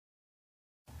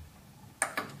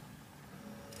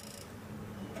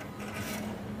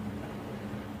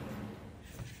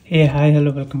Hey, hi,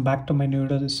 hello, welcome back to my new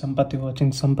video. This is Sampath. You're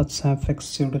watching Sampath's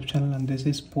FX YouTube channel, and this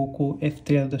is Poco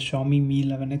F3 of the Xiaomi Mi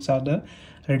 11X or the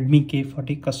Redmi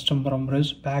K40 custom ROM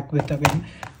is back with again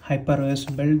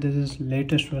HyperOS build. This is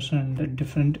latest version and a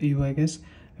different UI, guys.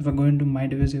 If I go into my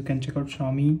device, you can check out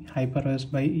Xiaomi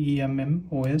HyperOS by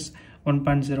EMMOS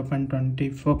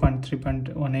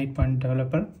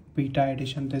 1.0.24.3.18.Developer Beta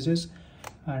Edition. This is,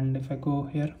 and if I go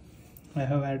here, I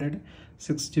have added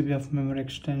 6 GB of memory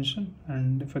extension,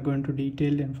 and if I go into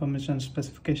detailed information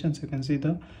specifications, you can see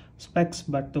the specs,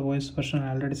 but the OS version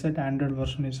I already said. Android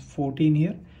version is 14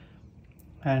 here,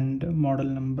 and model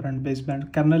number and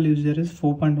baseband. Kernel user is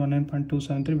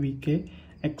 4.19.273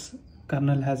 VKX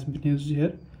kernel has been used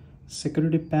here.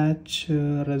 Security patch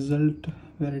result,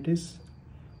 where it is,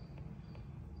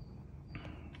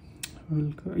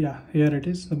 yeah, here it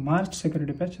is, the March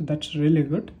security patch. That's really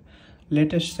good.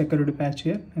 Latest security patch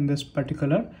here in this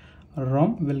particular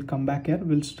ROM. Will come back here.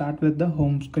 We'll start with the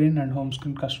home screen and home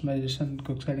screen customization,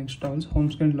 quick settings toggles. Home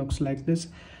screen looks like this.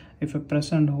 If I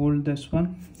press and hold this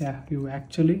one, yeah, you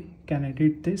actually can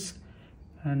edit this,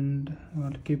 and I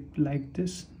want to keep like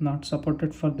this. Not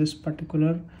supported for this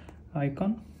particular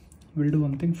icon. We'll do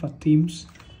one thing for themes.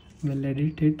 We'll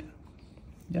edit it.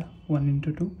 Yeah,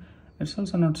 1:2. It's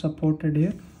also not supported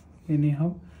here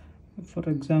anyhow. For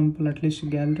example, at least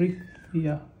gallery,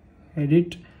 yeah,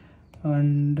 edit,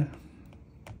 and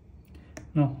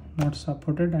no, not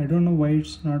supported. I don't know why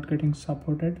it's not getting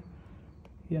supported.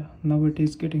 Yeah, now it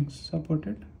is getting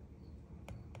supported.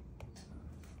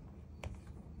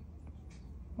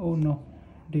 Oh no,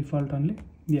 default only.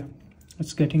 Yeah,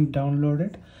 it's getting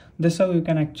downloaded. This is how you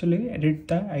can actually edit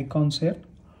the icons here.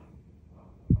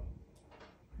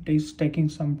 It is taking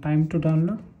some time to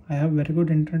download. I have very good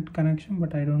internet connection,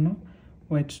 but I don't know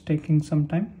why it's taking some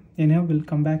time. Anyhow, we'll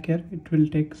come back here. It will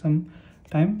take some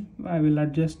time. I will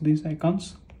adjust these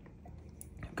icons.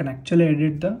 You can actually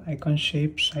edit the icon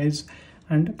shape, size,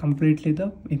 and completely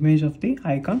the image of the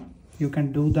icon. You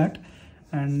can do that.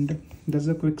 And there's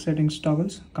a quick settings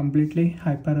toggles, completely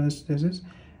HyperOS. This is,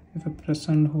 if I press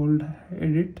and hold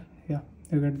edit, yeah,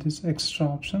 you get these extra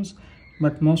options,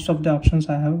 but most of the options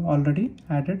I have already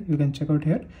added. You can check out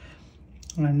here.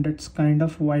 And it's kind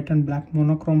of white and black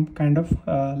monochrome kind of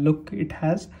look it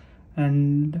has,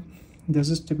 and this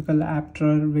is typical app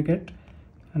drawer we get.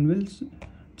 And we'll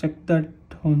check that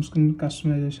home screen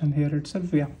customization here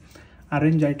itself. Yeah,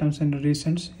 arrange items in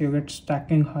recents. You get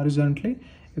stacking horizontally.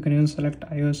 You can even select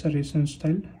iOS recent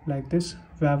style like this.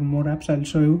 We have more apps, I'll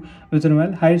show you within a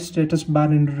while. Hide status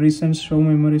bar in recents, show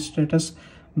memory status,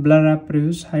 blur app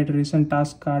previews, hide recent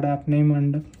task, card app name,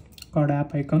 and card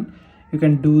app icon. You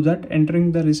can do that.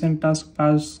 Entering the recent task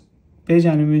page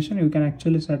animation, you can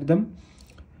actually set them.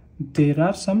 There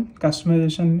are some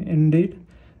customization indeed.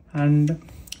 And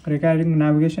regarding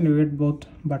navigation, you get both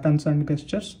buttons and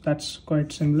gestures. That's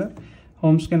quite similar.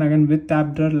 Home screen again with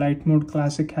tab drawer, light mode,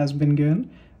 classic has been given.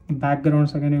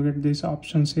 Backgrounds again, you get these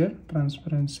options here.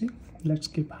 Transparency, let's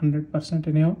keep 100%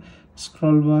 anyhow.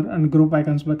 Scroll bar and group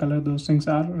icons by color, those things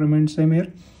are remain same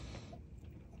here.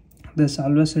 This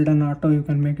always hidden auto, you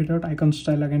can make it out. Icon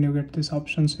style, again you get these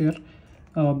options here.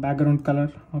 Background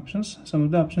color options, some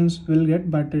of the options will get,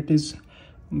 but it is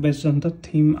based on the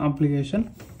theme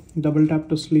application. Double tap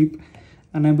to sleep,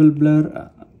 enable blur,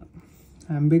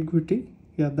 ambiguity,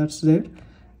 yeah, that's there.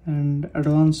 And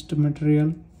advanced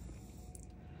material,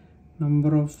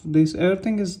 number of these,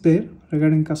 everything is there.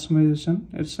 Regarding customization,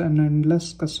 it's an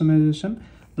endless customization.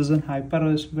 This is a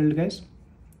HyperOS build, guys,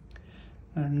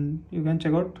 and you can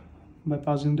check out by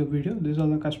pausing the video. This is all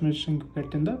the customization you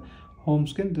get in the home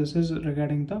screen. This is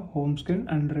regarding the home screen.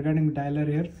 And regarding dialer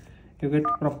here, you get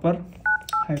proper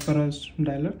HyperOS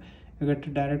dialer. You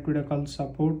get direct video call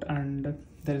support, and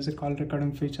there is a call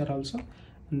recording feature also.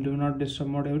 And do not disturb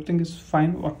mode, everything is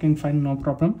fine, working fine, no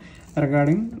problem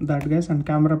regarding that, guys. And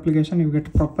camera application, you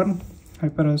get proper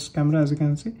HyperOS camera, as you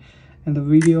can see. In the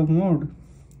video mode,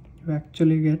 you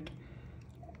actually get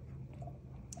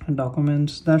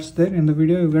documents, that's there. In the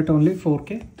video you get only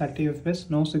 4K 30 fps,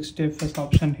 no 60 fps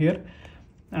option here.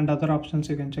 And other options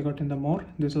you can check out in the more.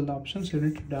 These are the options. You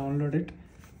need to download it.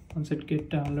 Once it get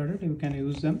downloaded, you can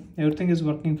use them. Everything is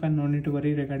working fine, no need to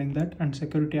worry regarding that. And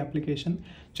security application,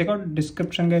 check out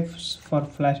description, guys, for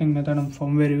flashing method and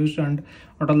firmware used, and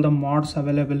what all the mods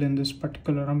available in this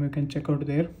particular ROM. You can check out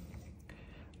there.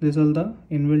 These are the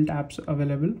inbuilt apps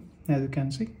available, as you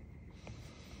can see.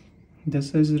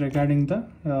 This is regarding the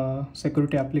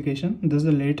security application. This is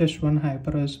the latest one,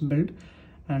 HyperOS build.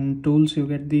 And tools, you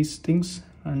get these things.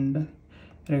 And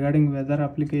regarding weather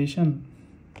application,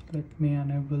 let me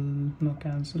enable no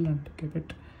cancel and keep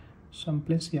it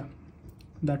someplace. Yeah,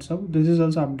 That's how this is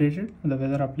also updated, the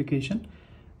weather application.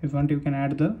 If you want, you can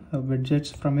add the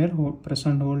widgets from here, press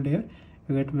and hold here,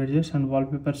 you get widgets and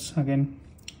wallpapers. Again,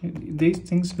 these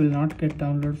things will not get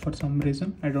downloaded for some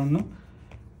reason, I don't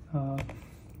know.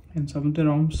 In some of the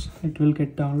ROMs it will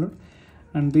get downloaded,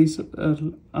 and these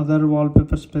other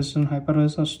wallpapers based on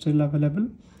HyperOS are still available,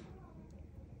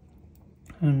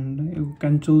 and you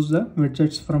can choose the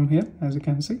widgets from here, as you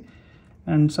can see.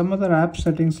 And some other app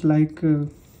settings, like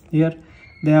here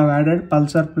they have added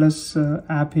Pulsar Plus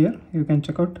app here. You can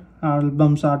check out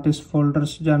albums, artists,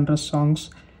 folders, genres,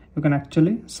 songs. You can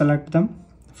actually select them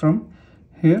from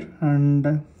here,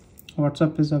 and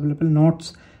WhatsApp is available.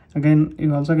 Notes, again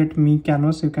you also get Me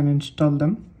Canvas, you can install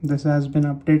them. This has been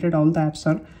updated, all the apps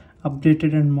are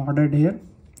updated and modded here,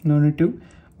 no need to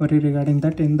worry regarding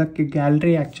that. In the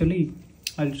gallery, actually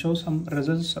I'll show some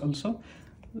results also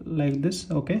like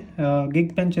this. Okay,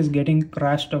 Geekbench is getting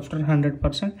crashed after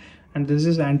 100%, and this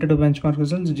is Antutu benchmark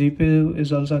results. GPU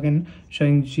is also again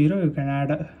showing 0. You can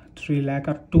add 3 lakh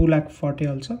or 2 lakh 40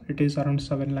 also. It is around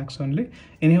 7 lakhs only.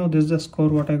 Anyhow, this is the score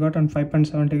what I got, and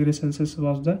 5.7 degrees Celsius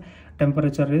was the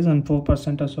temperature is, and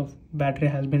 4% of battery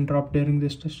has been dropped during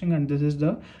this testing. And this is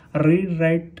the read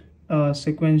write,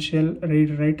 sequential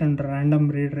read write and random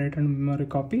read write and memory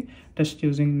copy test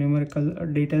using numerical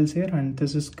details here, and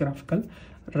this is graphical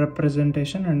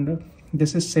representation. And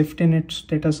this is safety net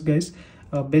status, guys.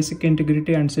 Basic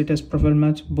integrity and CTS profile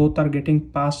match both are getting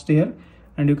passed here,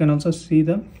 and you can also see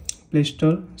the Play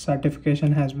Store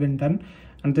certification has been done.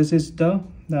 And this is the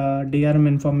DRM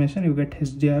information. You get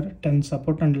HDR 10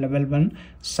 support and level 1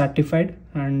 certified,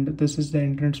 and this is the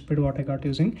internet speed what I got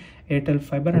using Airtel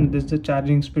fiber. And this is the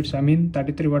charging speeds. I mean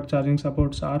 33 watt charging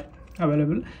supports are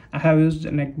available. I have used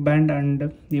neckband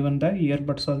and even the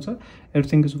earbuds also.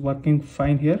 Everything is working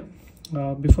fine here.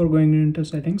 Before going into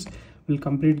settings, we'll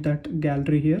complete that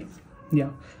gallery here.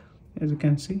 Yeah, as you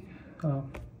can see,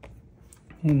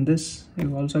 in this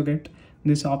you also get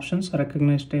these options,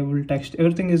 recognize table, text,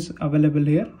 everything is available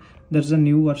here. There's a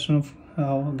new version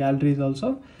of gallery is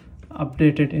also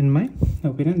updated in my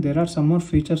opinion. There are some more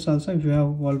features also. If you have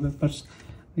wallpapers,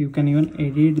 you can even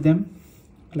edit them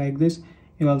like this.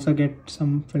 You also get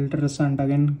some filters, and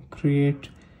again create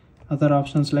other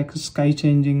options like sky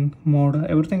changing mode.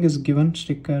 Everything is given,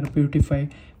 sticker, beautify,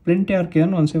 plenty are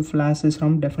given. Once you flash this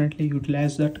ROM, definitely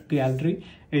utilize that gallery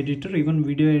editor. Even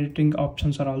video editing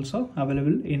options are also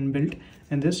available inbuilt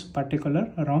in this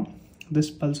particular ROM.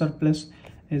 This Pulsar Plus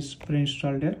is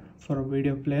pre-installed here for a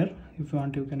video player. If you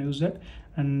want, you can use that,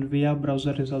 and VIA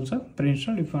browser is also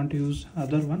pre-installed. If you want to use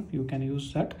other one, you can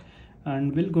use that.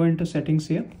 And we'll go into settings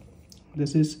here.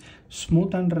 This is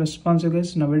smooth and responsive,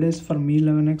 guys. Nowadays for Mi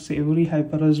 11X, every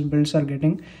HyperOS builds are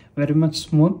getting very much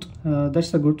smooth.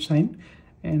 That's a good sign.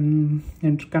 In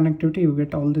interconnectivity, you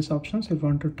get all these options. If you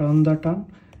want to turn that on,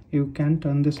 you can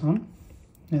turn this on,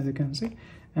 as you can see.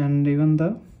 And even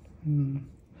the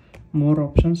more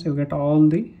options, you get all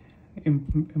the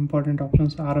important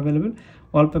options are available.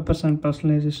 Wallpapers and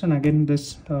personalization, again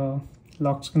this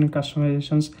lock screen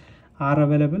customizations are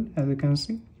available, as you can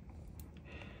see.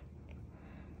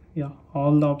 Yeah,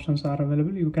 all the options are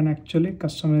available. You can actually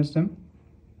customize them.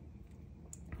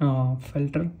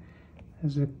 Filter,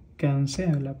 as you can see,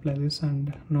 I will apply this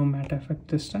and no matte effect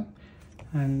this time,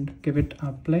 and give it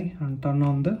apply and turn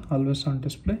on the always on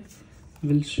display.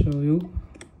 Will show you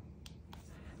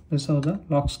this how the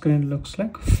lock screen looks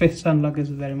like. Face unlock is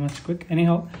very much quick.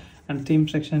 Anyhow, and theme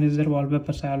section is there.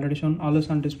 Wallpapers I already shown. Always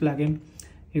on display, again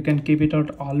you can keep it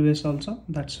out always also,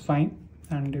 that's fine,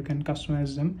 and you can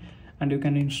customize them, and you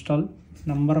can install.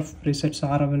 Number of presets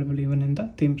are available even in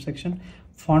the theme section.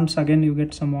 Fonts, again you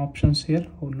get some options here.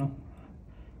 Oh no,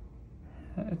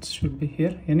 it should be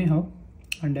here. Anyhow,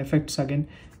 and effects, again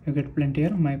you get plenty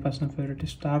here. My personal favorite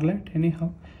is Starlight.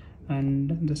 Anyhow,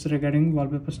 and this regarding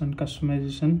wallpapers and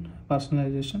customization,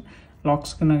 personalization. Lock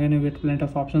screen, again you get plenty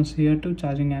of options here too.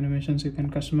 Charging animations you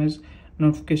can customize.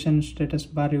 Notification status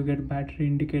bar, you get battery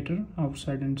indicator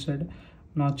outside, inside.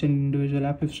 Notch in individual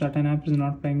app. If certain app is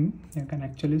not playing, you can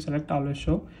actually select always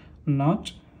show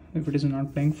notch if it is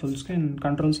not playing full screen.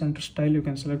 Control center style, you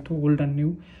can select old and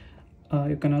new.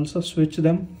 You can also switch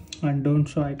them, and don't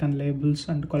show icon labels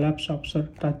and collapse or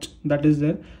touch, that is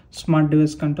the smart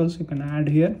device controls you can add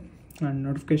here. And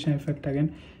notification effect,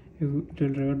 again it will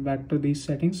revert back to these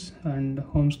settings. And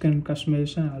home screen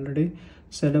customization, I already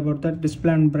said about that.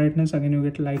 Display and brightness, again you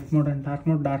get light mode and dark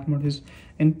mode. Dark mode is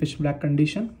in pitch black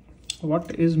condition.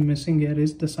 What is missing here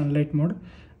is the sunlight mode.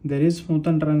 There is smooth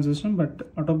and transition,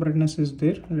 but auto brightness is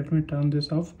there. Let me turn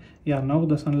this off. Yeah, now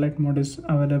the sunlight mode is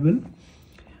available.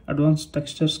 Advanced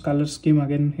textures, color scheme,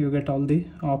 again you get all the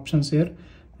options here.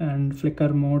 and flicker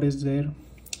mode is there.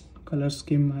 Color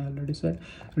scheme I already said.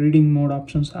 Reading mode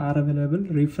options are available.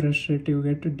 Refresh rate you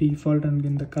get default, and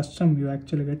in the custom you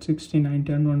actually get 60,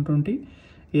 90 and 120.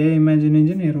 AI image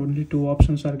engine, here only 2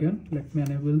 options are given. Let me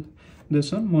enable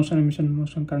this one. Motion emission,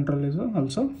 motion control is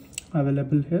also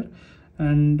available here,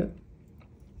 and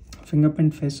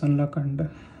fingerprint, face unlock and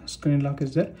screen lock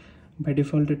is there. By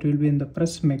default it will be in the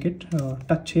press. Make it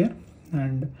touch here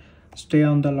and stay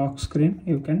on the lock screen.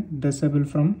 You can disable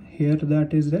from here,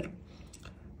 that is there.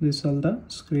 These all the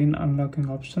screen unlocking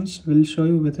options. Will show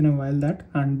you within a while that.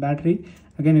 And battery,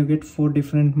 again you get 4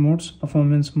 different modes.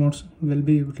 Performance modes will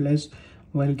be utilized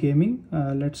while gaming.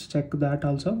 Let's check that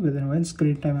also within a while.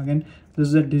 Screen time, again this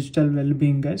is the digital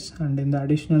well-being guys, and in the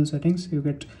additional settings you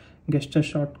get gesture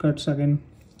shortcuts. Again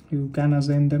you can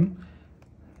assign them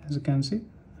as you can see,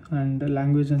 and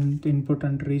language and input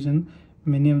and region,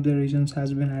 many of the regions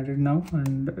has been added now.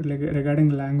 And regarding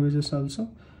languages also,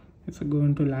 if I go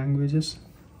into languages,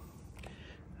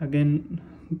 again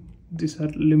these are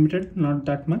limited, not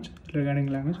that much regarding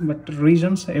language, but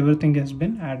regions, everything has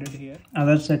been added here.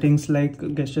 Other settings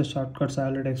like gesture shortcuts I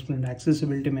already explained.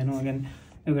 Accessibility menu, again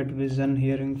you get vision,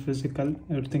 hearing, physical,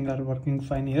 everything are working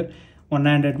fine here.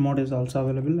 One-handed mode is also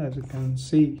available, as you can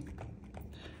see.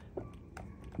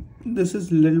 This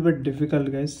is a little bit difficult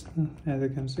guys, as you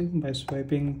can see by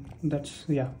swiping. That's,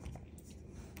 yeah,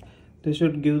 they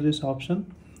should give this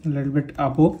option a little bit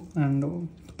above. And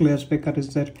clear speaker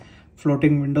is there.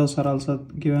 Floating windows are also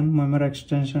given. Memory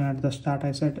extension at the start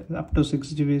I said up to 6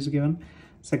 GB is given.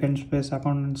 Second space,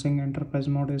 account and sync, enterprise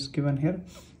mode is given here.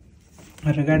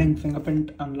 Regarding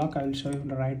fingerprint unlock, I will show you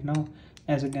right now.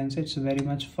 As you can see, it's very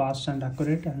much fast and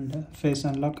accurate. And face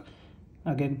unlock,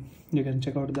 again you can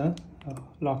check out the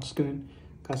lock screen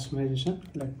customization.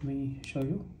 Let me show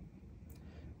you.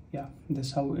 Yeah, this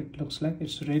is how it looks like.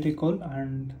 It's really cool.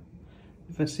 And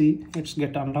if I see, it's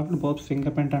get unlocked. Both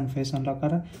fingerprint and face unlock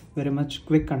are very much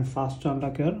quick and fast to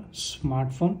unlock your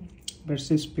smartphone. Let's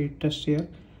see speed test here.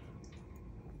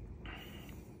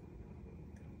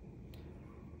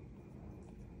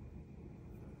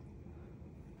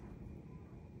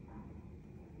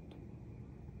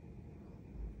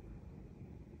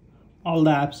 All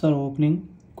the apps are opening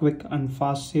quick and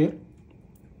fast here.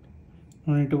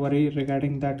 No need to worry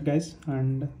regarding that guys.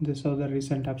 And these are the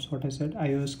recent apps, what I said,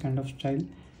 iOS kind of style,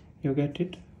 you get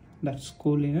it. That's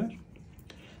cool here.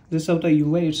 This of the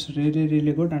UI, it's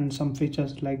really good. And some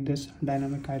features like this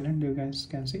dynamic island, you guys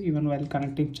can see. Even while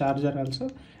connecting charger also,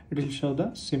 it will show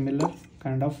the similar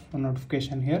kind of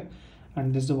notification here.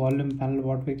 And this is the volume panel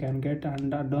what we can get,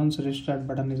 and advanced restart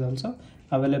button is also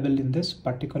available in this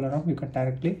particular ROM. You can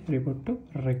directly reboot to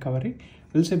recovery.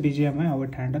 We'll say BGMI how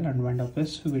it handle and wind up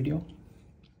this video.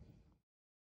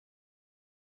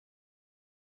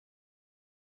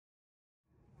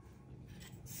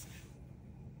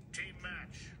 Team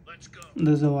match, let's go.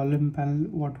 This is the volume panel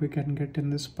what we can get in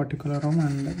this particular ROM,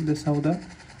 and this is how the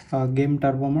game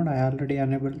turbo mode. I already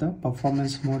enabled the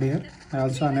performance mode here. I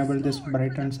also enabled this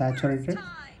bright and saturated,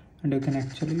 and you can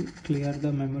actually clear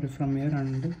the memory from here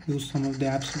and use some of the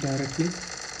apps directly.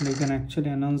 And you can actually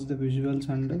announce the visuals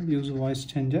and use voice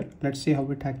changer. Let's see how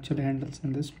it actually handles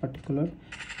in this particular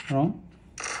ROM.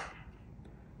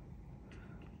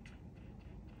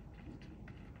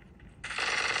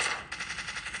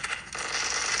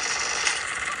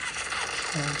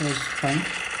 That was fine.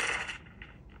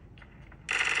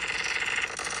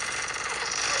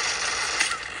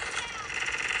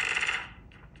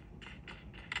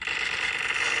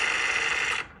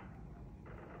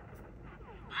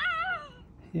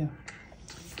 Yeah,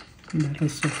 that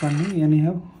is so funny.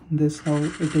 Anyhow, this how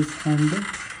it is handled.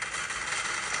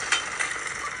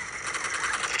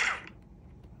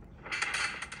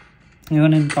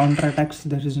 Even in counter attacks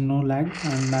there is no lag,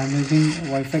 and I am using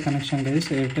Wi-Fi connection guys,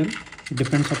 Airtel. It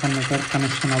depends upon network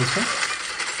connection also.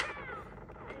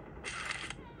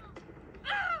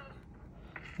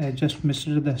 I just missed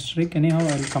the streak. Anyhow,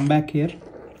 I will come back here,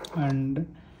 and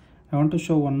I want to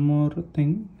show one more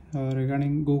thing.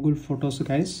 Regarding Google Photos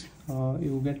guys,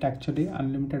 you get actually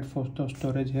unlimited photo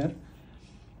storage here.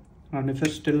 And if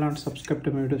you're still not subscribed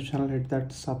to my YouTube channel, hit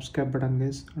that subscribe button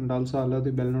guys, and also allow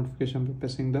the bell notification by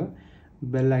pressing the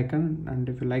bell icon. And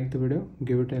if you like the video,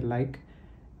 give it a like.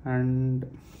 And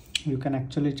you can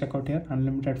actually check out here,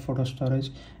 unlimited photo storage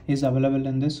is available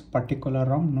in this particular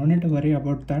ROM. No need to worry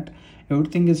about that,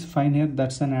 everything is fine here.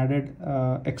 That's an added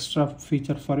extra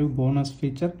feature for you, bonus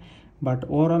feature. But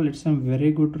overall it's a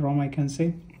very good ROM, I can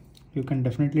say. You can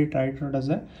definitely try it out as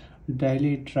a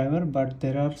daily driver, but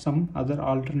there are some other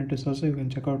alternatives also, you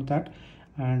can check out that.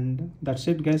 And that's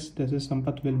it guys, this is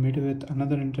Sampath. Will meet you with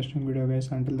another interesting video guys.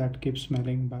 Until that, keep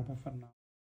smiling. Bye bye for now.